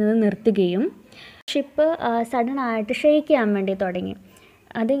ആലപിക്കുന്നത് നിർത്തുകയും ഷിപ്പ് സഡനായിട്ട് ഷെയ്ക്ക് ചെയ്യാൻ വേണ്ടി തുടങ്ങി.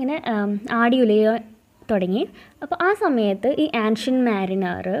 അതിങ്ങനെ ആടി ഉലയാൻ തുടങ്ങി. അപ്പോൾ ആ സമയത്ത് ഈ ആൻഷ്യൻ്റ്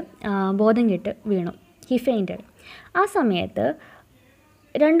മാരിനർ ബോധം കെട്ട് വീണു. ഹി ഫെയിൻറ്റഡ്. ആ സമയത്ത്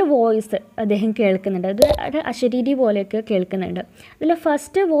 2 വോയിസ് അദ്ദേഹം കേൾക്കുന്നുണ്ട്. അത് ഒരു അശരീരി പോലെയൊക്കെ കേൾക്കുന്നുണ്ട്. അതിൽ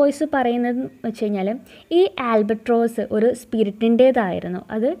ഫസ്റ്റ് വോയിസ് പറയുന്നത് വെച്ച് കഴിഞ്ഞാൽ ഈ ആൽബട്രോസ് ഒരു സ്പിരിറ്റിൻ്റേതായിരുന്നു,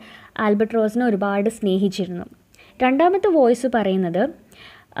 അത് ആൽബട്രോസിനെ ഒരുപാട് സ്നേഹിച്ചിരുന്നു. രണ്ടാമത്തെ വോയിസ് പറയുന്നത്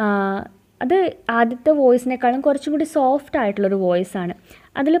അത് ആദ്യത്തെ വോയിസിനേക്കാളും കുറച്ചും കൂടി സോഫ്റ്റ് ആയിട്ടുള്ളൊരു വോയിസാണ്.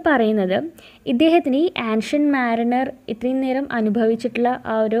 അതിൽ പറയുന്നത് ഇദ്ദേഹത്തിന് ഈ ആൻഷ്യൻ്റ് മാരിനർ ഇത്രയും നേരം അനുഭവിച്ചിട്ടുള്ള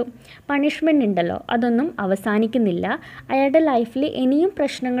ആ ഒരു പണിഷ്മെൻ്റ് ഉണ്ടല്ലോ, അതൊന്നും അവസാനിക്കുന്നില്ല. അയാളുടെ ലൈഫിൽ ഇനിയും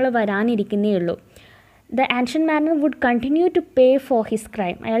പ്രശ്നങ്ങൾ വരാനിരിക്കുന്നേ ഉള്ളൂ. The ancient Mariner would continue to pay for his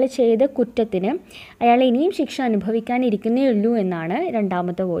crime. അയാൾ ചെയ്ത കുറ്റത്തിന് അയാൾ ഇനിയും ശിക്ഷ അനുഭവിക്കാനിരിക്കുന്നേ ഉള്ളൂ എന്നാണ്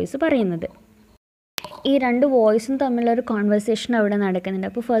രണ്ടാമത്തെ വോയിസ് പറയുന്നത്. ഈ 2 വോയിസും തമ്മിലൊരു കോൺവെർസേഷൻ അവിടെ നടക്കുന്നുണ്ട്.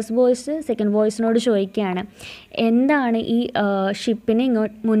 അപ്പോൾ ഫസ്റ്റ് വോയിസ് സെക്കൻഡ് വോയിസിനോട് ചോദിക്കുകയാണ് എന്താണ് ഈ ഷിപ്പിനെ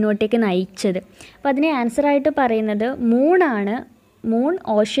മുന്നോട്ടേക്ക് നയിച്ചത്. അപ്പോൾ അതിനെ ആൻസറായിട്ട് പറയുന്നത് മൂണാണ്. മൂൺ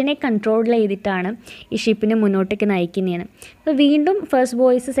ഓഷ്യനെ കൺട്രോൾ ചെയ്തിട്ടാണ് ഈ ഷിപ്പിനെ മുന്നോട്ടേക്ക് നയിക്കുന്നതെന്ന്. അപ്പോൾ വീണ്ടും ഫസ്റ്റ്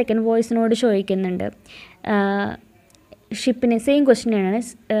വോയിസ് സെക്കൻഡ് വോയിസിനോട് ചോദിക്കുന്നുണ്ട്, ഷിപ്പിനെ സെയിം ക്വസ്റ്റ്യനാണ്,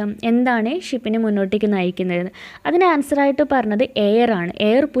 എന്താണ് ഷിപ്പിനെ മുന്നോട്ടേക്ക് നയിക്കുന്നത്. അതിന് ആൻസറായിട്ട് പറഞ്ഞത് എയർ ആണ്.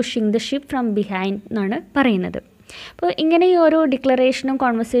 Air pushing the ship from behind എന്നാണ് പറയുന്നത്. അപ്പോൾ ഇങ്ങനെ ഈ ഓരോ ഡിക്ലറേഷനും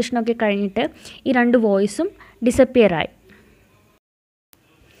കോൺവെർസേഷനും ഒക്കെ കഴിഞ്ഞിട്ട് ഈ 2 വോയിസും ഡിസപ്പിയറായി.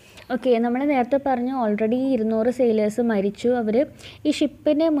 ഓക്കെ, നമ്മൾ നേരത്തെ പറഞ്ഞു ഓൾറെഡി 200 സെയിലേഴ്സ് മരിച്ചു. അവർ ഈ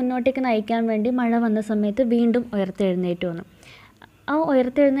ഷിപ്പിനെ മുന്നോട്ടേക്ക് നയിക്കാൻ വേണ്ടി മഴ വന്ന സമയത്ത് വീണ്ടും ഉയർത്തെഴുന്നേറ്റ് വന്നു. ആ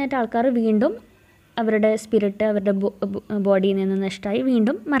ഉയർത്തെഴുന്നേറ്റ ആൾക്കാർ വീണ്ടും അവരുടെ സ്പിരിറ്റ് അവരുടെ ബോഡിയിൽ നിന്ന് നഷ്ടമായി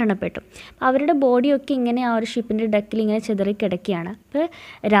വീണ്ടും മരണപ്പെട്ടു. അവരുടെ ബോഡിയൊക്കെ ഇങ്ങനെ ആ ഒരു ഷിപ്പിൻ്റെ ഡെക്കിൽ ഇങ്ങനെ ചിതറിക്കിടക്കുകയാണ്. അപ്പോൾ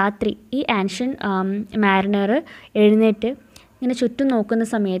രാത്രി ഈ ആൻഷ്യൻ്റ് മാരിനർ എഴുന്നേറ്റ് ഇങ്ങനെ ചുറ്റും നോക്കുന്ന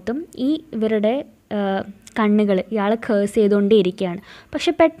സമയത്തും ഇവരുടെ കണ്ണുകൾ ഇയാളെ കേഴ്സ് ചെയ്തുകൊണ്ടേയിരിക്കുകയാണ്.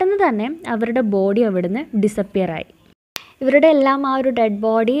 പക്ഷെ പെട്ടെന്ന് തന്നെ അവരുടെ ബോഡി അവിടുന്ന് ഡിസപ്പിയറായി. ഇവരുടെ എല്ലാം ആ ഒരു ഡെഡ്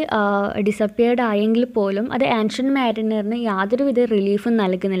ബോഡി ഡിസപ്പിയർഡ് ആയെങ്കിൽ പോലും അത് ആൻഷ്യൻ്റ് മാരിനറിന് യാതൊരുവിധ റിലീഫും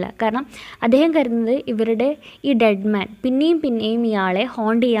നൽകുന്നില്ല. കാരണം അദ്ദേഹം കരുതുന്നത് ഇവരുടെ ഈ ഡെഡ് മാൻ പിന്നെയും ഇയാളെ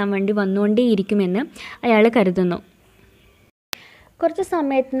ഹോണ്ട് ചെയ്യാൻ വേണ്ടി വന്നുകൊണ്ടേയിരിക്കുമെന്ന് അയാൾ കരുതുന്നു. കുറച്ച്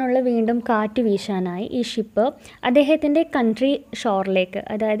സമയത്തിനുള്ളിൽ വീണ്ടും കാറ്റ് വീശാനായി ഈ ഷിപ്പ് അദ്ദേഹത്തിൻ്റെ കൺട്രി ഷോറിലേക്ക്,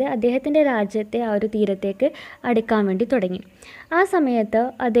 അതായത് അദ്ദേഹത്തിൻ്റെ രാജ്യത്തെ ആ ഒരു തീരത്തേക്ക് അടുക്കാൻ വേണ്ടി തുടങ്ങി. ആ സമയത്ത്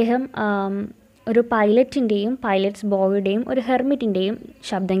അദ്ദേഹം ഒരു പൈലറ്റിൻ്റെയും പൈലറ്റ്സ് ബോയുടെയും ഒരു ഹെർമിറ്റിൻ്റെയും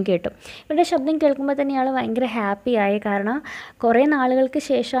ശബ്ദം കേട്ടു. ഇവരുടെ ശബ്ദം കേൾക്കുമ്പോൾ തന്നെ ഇയാൾ ഭയങ്കര ഹാപ്പിയായി. കാരണം കുറേ നാളുകൾക്ക്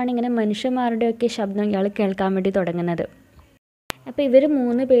ശേഷമാണ് ഇങ്ങനെ മനുഷ്യന്മാരുടെയൊക്കെ ശബ്ദം ഇയാൾ കേൾക്കാൻ വേണ്ടി തുടങ്ങുന്നത്. അപ്പോൾ ഇവർ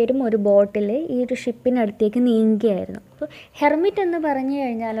 3 പേരും ഒരു ബോട്ടിൽ ഈ ഒരു ഷിപ്പിനടുത്തേക്ക് നീങ്ങുകയായിരുന്നു. അപ്പോൾ ഹെർമിറ്റ് എന്ന് പറഞ്ഞു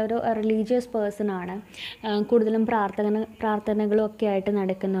കഴിഞ്ഞാൽ ഒരു റിലീജിയസ് പേഴ്സണാണ്, കൂടുതലും പ്രാർത്ഥനകളും ഒക്കെ ആയിട്ട്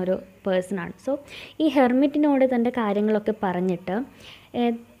നടക്കുന്ന ഒരു പേഴ്സണാണ്. സോ ഈ ഹെർമിറ്റിനോട് തൻ്റെ കാര്യങ്ങളൊക്കെ പറഞ്ഞിട്ട്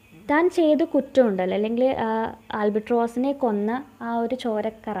താൻ ചെയ്ത കുറ്റമുണ്ടല്ലോ, അല്ലെങ്കിൽ ആൽബട്രോസിനെ കൊന്ന ആ ഒരു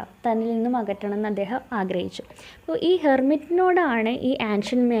ചോരക്കറ തന്നിൽ നിന്നും അകറ്റണമെന്ന് അദ്ദേഹം ആഗ്രഹിച്ചു. അപ്പോൾ ഈ ഹെർമിറ്റിനോടാണ് ഈ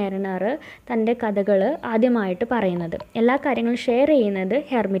ആൻഷ്യൻ്റ് മാരിനർ തൻ്റെ കഥകൾ ആദ്യമായിട്ട് പറയുന്നത്. എല്ലാ കാര്യങ്ങളും ഷെയർ ചെയ്യുന്നത്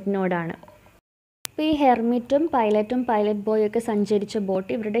ഹെർമിറ്റിനോടാണ്. അപ്പോൾ ഈ ഹെർമിറ്റും പൈലറ്റ് ബോയും ഒക്കെ സഞ്ചരിച്ച ബോട്ട്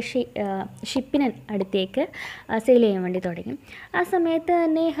ഇവരുടെ ഷിപ്പിന് അടുത്തേക്ക് സെയിൽ ചെയ്യാൻ വേണ്ടി തുടങ്ങി. ആ സമയത്ത്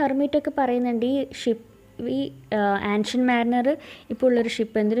തന്നെ ഹെർമിറ്റൊക്കെ പറയുന്നുണ്ട്, ഈ ആൻഷ്യൻ്റ് മാരിനർ ഇപ്പോൾ ഉള്ളൊരു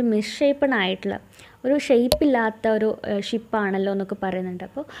ഷിപ്പ് എന്തൊരു മിസ്ഷേപ്പണായിട്ടുള്ള ഒരു ഷേപ്പില്ലാത്ത ഒരു ഷിപ്പാണല്ലോ എന്നൊക്കെ പറയുന്നുണ്ട്.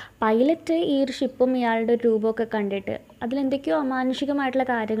 അപ്പോൾ പൈലറ്റ് ഈ ഒരു ഷിപ്പും ഇയാളുടെ രൂപമൊക്കെ കണ്ടിട്ട് അതിലെന്തൊക്കെയോ അമാനുഷികമായിട്ടുള്ള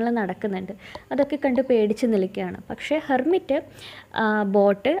കാര്യങ്ങൾ നടക്കുന്നുണ്ട്. അതൊക്കെ കണ്ട് പേടിച്ച് നിൽക്കുകയാണ്. പക്ഷേ ഹെർമിറ്റ്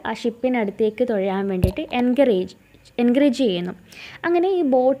ബോട്ട് ആ ഷിപ്പിനടുത്തേക്ക് തുഴയാൻ വേണ്ടിയിട്ട് എൻകറേജ് ചെയ്യുന്നു. അങ്ങനെ ഈ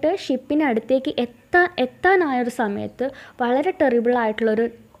ബോട്ട് ഷിപ്പിനടുത്തേക്ക് എത്താനായൊരു സമയത്ത് വളരെ ടെറിബിളായിട്ടുള്ളൊരു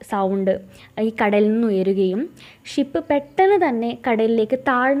സൗണ്ട് ഈ കടലിൽ നിന്ന് ഉയരുകയും ഷിപ്പ് പെട്ടെന്ന് തന്നെ കടലിലേക്ക്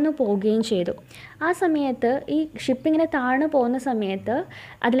താഴ്ന്നു പോവുകയും ചെയ്തു. ആ സമയത്ത് ഈ ഷിപ്പിങ്ങനെ താഴ്ന്നു പോകുന്ന സമയത്ത്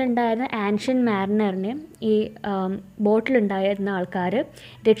അതിലുണ്ടായിരുന്ന ആൻഷ്യൻ്റ് മാരിനറിനെ ഈ ബോട്ടിലുണ്ടായിരുന്ന ആൾക്കാർ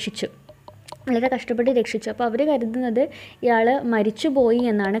രക്ഷിച്ചു, വളരെ കഷ്ടപ്പെട്ട് രക്ഷിച്ചു. അപ്പോൾ അവർ കരുതുന്നത് ഇയാൾ മരിച്ചു പോയി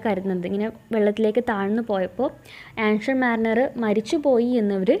എന്നാണ് കരുതുന്നത്. ഇങ്ങനെ വെള്ളത്തിലേക്ക് താഴ്ന്നു പോയപ്പോൾ ആൻഷ്യൻ്റ് മാരിനർ മരിച്ചു പോയി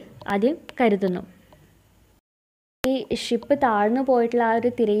എന്നവർ ആദ്യം കരുതുന്നു. ഈ ഷിപ്പ് താഴ്ന്നു പോയിട്ടുള്ള ആ ഒരു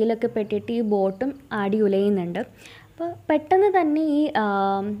തിരയിലൊക്കെ പെട്ടിട്ട് ഈ ബോട്ടും ആടി ഉലയുന്നുണ്ട്. അപ്പോൾ പെട്ടെന്ന് തന്നെ ഈ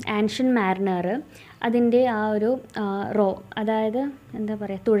ആൻഷ്യൻ്റ് മാരിനർ അതിൻ്റെ ആ ഒരു അതായത് എന്താ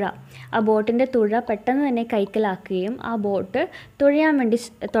പറയുക, തുഴ, ആ ബോട്ടിൻ്റെ തുഴ പെട്ടെന്ന് തന്നെ കൈക്കലാക്കുകയും ആ ബോട്ട് തുഴയാൻ വേണ്ടി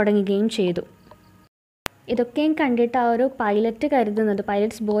തുടങ്ങുകയും ചെയ്തു. ഇതൊക്കെയും കണ്ടിട്ട് ആ ഒരു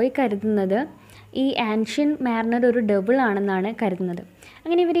പൈലറ്റ്സ് ബോയ് കരുതുന്നത് ഈ ആൻഷ്യൻ്റ് മാരിനർ ഒരു ഡബിൾ ആണെന്നാണ് കരുതുന്നത്.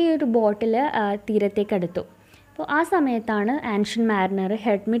 അങ്ങനെ ഇവർ ഈ ഒരു ബോട്ടിൽ തീരത്തേക്ക് അടുത്തു. അപ്പോൾ ആ സമയത്താണ് ആൻഷ്യൻ്റ് മാരിനർ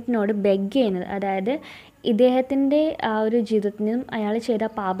ഹെർമിറ്റിനോട് ബെഗ് ചെയ്യുന്നത്, അതായത് ഇദ്ദേഹത്തിൻ്റെ ആ ഒരു ജീവിതത്തിൽ നിന്നും അയാൾ ചെയ്ത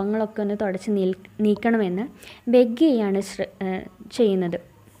പാപങ്ങളൊക്കെ ഒന്ന് തുടച്ച് നീക്കണമെന്ന് ബെഗ് ചെയ്യാണ് ചെയ്യുന്നത്.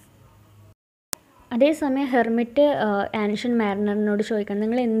 അതേസമയം ഹെർമിറ്റ് ആൻഷ്യൻ്റ് മാരിനറിനോട് ചോദിക്കണം,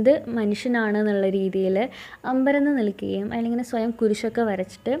 നിങ്ങൾ എന്ത് മനുഷ്യനാണ് എന്നുള്ള രീതിയിൽ അമ്പരന്ന് നിൽക്കുകയും അല്ലെങ്കിൽ സ്വയം കുരിശൊക്കെ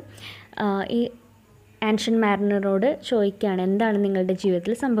വരച്ചിട്ട് ഈ ആൻഷ്യൻ്റ് മാരിനറോട് ചോദിക്കുകയാണ്, എന്താണ് നിങ്ങളുടെ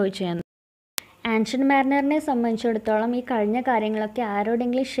ജീവിതത്തിൽ സംഭവിച്ചതെന്ന്. ആൻഷ്യൻ്റ് മാരിനറിനെ സംബന്ധിച്ചിടത്തോളം ഈ കഴിഞ്ഞ കാര്യങ്ങളൊക്കെ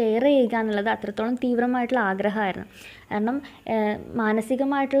ആരോടെങ്കിലും ഷെയർ ചെയ്യുക എന്നുള്ളത് അത്രത്തോളം തീവ്രമായിട്ടുള്ള ആഗ്രഹമായിരുന്നു. കാരണം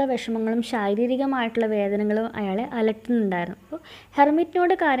മാനസികമായിട്ടുള്ള വിഷമങ്ങളും ശാരീരികമായിട്ടുള്ള വേദനകളും അയാളെ അലട്ടുന്നുണ്ടായിരുന്നു. അപ്പോൾ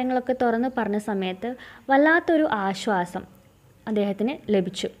ഹെർമിറ്റിനോട് കാര്യങ്ങളൊക്കെ തുറന്ന് പറഞ്ഞ സമയത്ത് വല്ലാത്തൊരു ആശ്വാസം അദ്ദേഹത്തിന്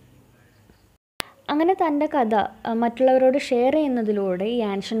ലഭിച്ചു. അങ്ങനെ തൻ്റെ കഥ മറ്റുള്ളവരോട് ഷെയർ ചെയ്യുന്നതിലൂടെ ഈ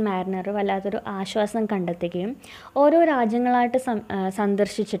ആൻഷ്യൻ്റ് മാരിനർ വല്ലാത്തൊരു ആശ്വാസം കണ്ടെത്തുകയും ഓരോ രാജ്യങ്ങളായിട്ട്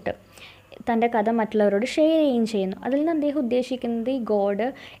സന്ദർശിച്ചിട്ട് തൻ്റെ കഥ മറ്റുള്ളവരോട് ഷെയർ ചെയ്യുകയും ചെയ്യുന്നു. അതിൽ നിന്ന് അദ്ദേഹം ഉദ്ദേശിക്കുന്നത് ഈ ഗോഡ്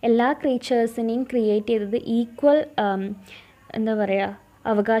എല്ലാ ക്രീച്ചേഴ്സിനെയും ക്രിയേറ്റ് ചെയ്തത് ഈക്വൽ എന്താ പറയുക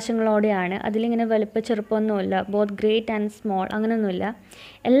അവകാശങ്ങളോടെയാണ്. അതിലിങ്ങനെ വലിപ്പ ചെറുപ്പമൊന്നുമില്ല, ബോത്ത് ഗ്രേറ്റ് ആൻഡ് സ്മോൾ അങ്ങനെയൊന്നുമില്ല,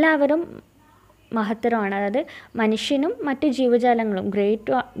 എല്ലാവരും മഹത്തരമാണ്. അതായത് മനുഷ്യനും മറ്റ് ജീവജാലങ്ങളും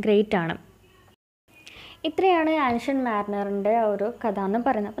ഗ്രേറ്റ് ആണ്. ഇത്രയാണ് ആൻഷ്യൻ്റ് മാരിനറിൻ്റെ ഒരു കഥ എന്ന്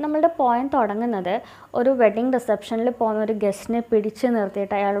പറയുന്നത്. അപ്പോൾ നമ്മളുടെ പോയിന്റ് തുടങ്ങുന്നത് ഒരു വെഡ്ഡിങ് റിസപ്ഷനിൽ പോകുന്ന ഒരു ഗസ്റ്റിനെ പിടിച്ചു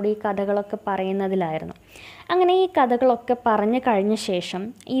നിർത്തിയിട്ട് അയാളോട് ഈ കഥകളൊക്കെ പറയുന്നതിലായിരുന്നു. അങ്ങനെ ഈ കഥകളൊക്കെ പറഞ്ഞു കഴിഞ്ഞ ശേഷം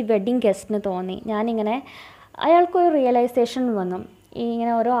ഈ വെഡ്ഡിങ് ഗസ്റ്റിന് തോന്നി, അയാൾക്കൊരു റിയലൈസേഷൻ വന്നു,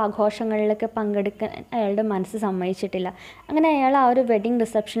 ഇങ്ങനെ ഓരോ ആഘോഷങ്ങളിലൊക്കെ പങ്കെടുക്കാൻ അയാളുടെ മനസ്സ് സമ്മതിച്ചിട്ടില്ല. അങ്ങനെ അയാൾ ആ ഒരു വെഡ്ഡിങ്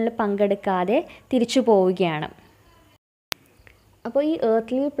റിസപ്ഷനിൽ പങ്കെടുക്കാതെ തിരിച്ചു പോവുകയാണ്. അപ്പോൾ ഈ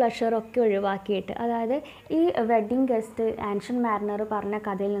ഏർത്ത്ലി പ്ലഷറൊക്കെ ഒഴിവാക്കിയിട്ട്, അതായത് ഈ വെഡ്ഡിങ് ഗസ്റ്റ് ആൻഷ്യൻ്റ് മാരിനർ പറഞ്ഞ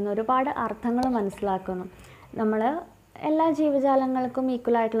കഥയിൽ നിന്ന് ഒരുപാട് അർത്ഥങ്ങൾ മനസ്സിലാക്കുന്നു. നമ്മൾ എല്ലാ ജീവജാലങ്ങൾക്കും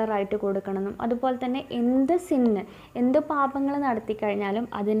ഈക്വലായിട്ടുള്ള റൈറ്റ് കൊടുക്കണമെന്നും അതുപോലെ തന്നെ എന്ത് പാപങ്ങൾ നടത്തിക്കഴിഞ്ഞാലും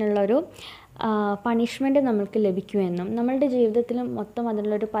അതിനുള്ളൊരു പണിഷ്മെൻറ്റ് നമ്മൾക്ക് ലഭിക്കുമെന്നും നമ്മളുടെ ജീവിതത്തിലും മൊത്തം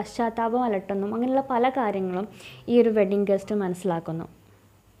അതിനുള്ളൊരു പശ്ചാത്താപം അലട്ടുന്നു, അങ്ങനെയുള്ള പല കാര്യങ്ങളും ഈ ഒരു വെഡ്ഡിങ് ഗസ്റ്റ് മനസ്സിലാക്കുന്നു.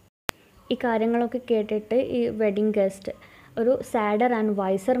 ഈ കാര്യങ്ങളൊക്കെ കേട്ടിട്ട് ഈ വെഡ്ഡിങ് ഗസ്റ്റ് ഒരു സാഡർ ആൻഡ്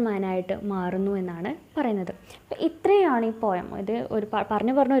വൈസർ മാനായിട്ട് മാറുന്നു എന്നാണ് പറയുന്നത്. അപ്പോൾ ഇത്രയാണ് ഈ പോയം. ഇത്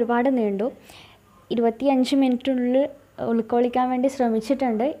പറഞ്ഞു ഒരുപാട് നീണ്ടു. 25 മിനിറ്റിനുള്ളിൽ ഉൾക്കൊള്ളിക്കാൻ വേണ്ടി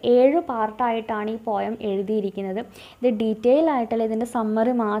ശ്രമിച്ചിട്ടുണ്ട്. 7 പാർട്ടായിട്ടാണ് ഈ പോയം എഴുതിയിരിക്കുന്നത്. ഇത് ഡീറ്റെയിൽ ആയിട്ടുള്ള ഇതിൻ്റെ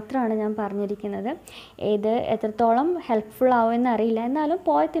സമ്മറി മാത്രമാണ് ഞാൻ പറഞ്ഞിരിക്കുന്നത്. ഇത് എത്രത്തോളം ഹെൽപ്ഫുൾ ആവുമെന്ന് അറിയില്ല, എന്നാലും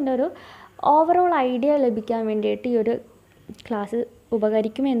പോയത്തിൻ്റെ ഒരു ഓവറോൾ ഐഡിയ ലഭിക്കാൻ വേണ്ടിയിട്ട് ഈ ഒരു ക്ലാസ്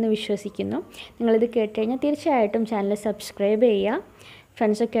ഉപകരിക്കുമെന്ന് വിശ്വസിക്കുന്നു. നിങ്ങളിത് കേട്ട് കഴിഞ്ഞാൽ തീർച്ചയായിട്ടും ചാനൽ സബ്സ്ക്രൈബ് ചെയ്യുക,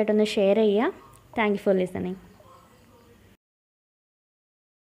 ഫ്രണ്ട്സൊക്കെ ആയിട്ടൊന്ന് ഷെയർ ചെയ്യുക. Thank you for listening.